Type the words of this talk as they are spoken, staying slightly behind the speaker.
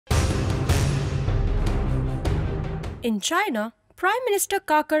In China, Prime Minister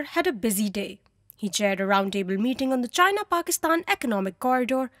Kakar had a busy day. He chaired a roundtable meeting on the China-Pakistan Economic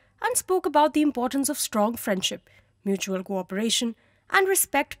Corridor and spoke about the importance of strong friendship, mutual cooperation, and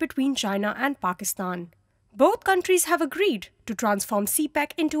respect between China and Pakistan. Both countries have agreed to transform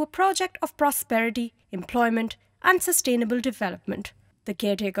CPEC into a project of prosperity, employment, and sustainable development. The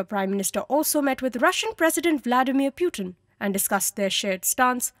caretaker Prime Minister also met with Russian President Vladimir Putin and discussed their shared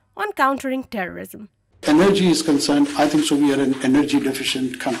stance on countering terrorism. Energy is concerned, I think so we are an energy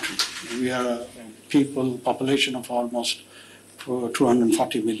deficient country. We are a population of almost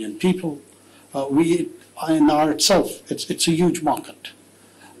 240 million people. In our itself, it's a huge market.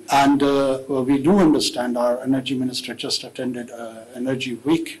 And we do understand, our energy minister just attended Energy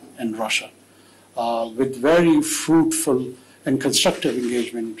Week in Russia with very fruitful and constructive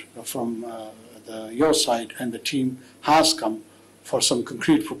engagement from your side, and the team has come for some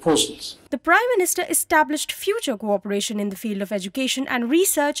concrete proposals. The Prime Minister established future cooperation in the field of education and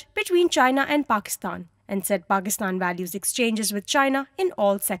research between China and Pakistan and said Pakistan values exchanges with China in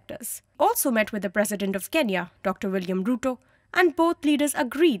all sectors. Also met with the President of Kenya, Dr. William Ruto, and both leaders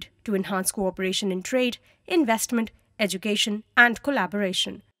agreed to enhance cooperation in trade, investment, education, and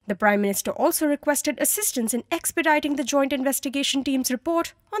collaboration. The Prime Minister also requested assistance in expediting the Joint Investigation Team's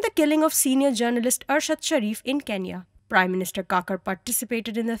report on the killing of senior journalist Arshad Sharif in Kenya. Prime Minister Kakar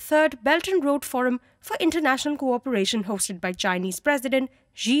participated in the 3rd Belt and Road Forum for International Cooperation hosted by Chinese President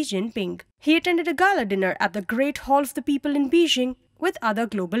Xi Jinping. He attended a gala dinner at the Great Hall of the People in Beijing with other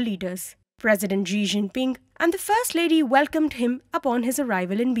global leaders. President Xi Jinping and the First Lady welcomed him upon his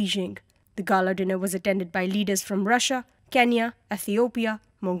arrival in Beijing. The gala dinner was attended by leaders from Russia, Kenya, Ethiopia,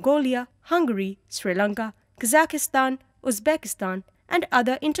 Mongolia, Hungary, Sri Lanka, Kazakhstan, Uzbekistan, and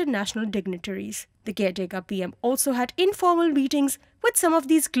other international dignitaries. The caretaker PM also had informal meetings with some of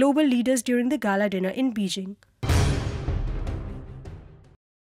these global leaders during the gala dinner in Beijing.